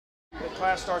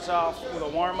class starts off with a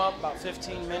warm-up, about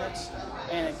 15 minutes,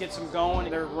 and it gets them going.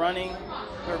 They're running,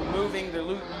 they're moving,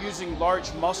 they're using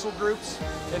large muscle groups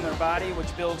in their body,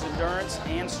 which builds endurance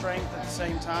and strength at the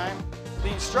same time.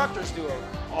 The instructors do an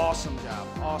awesome job,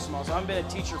 awesome. I've been a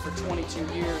teacher for 22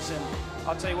 years, and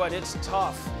I'll tell you what, it's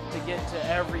tough to get to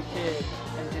every kid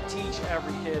and to teach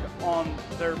every kid on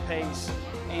their pace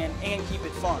and keep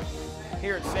it fun.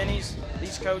 Here at Finney's,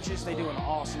 these coaches, they do an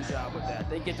awesome job with that.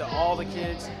 They get to all the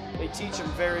kids, they teach them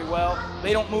very well.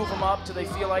 They don't move them up till they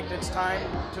feel like it's time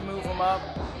to move them up.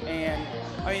 And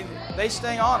I mean, they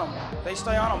stay on them. They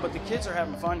stay on them, but the kids are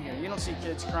having fun here. You don't see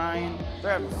kids crying.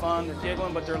 They're having fun, they're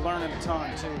giggling, but they're learning a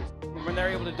ton too. When they're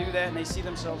able to do that and they see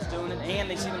themselves doing it and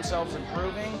they see themselves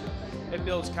improving, it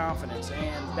builds confidence,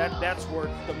 and that's worth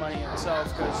the money in itself,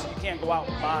 because you can't go out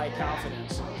and buy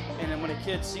confidence. And then when a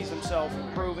kid sees themselves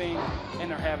improving and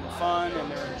they're having fun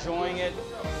and they're enjoying it,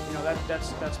 you know,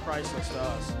 that's priceless to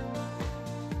us.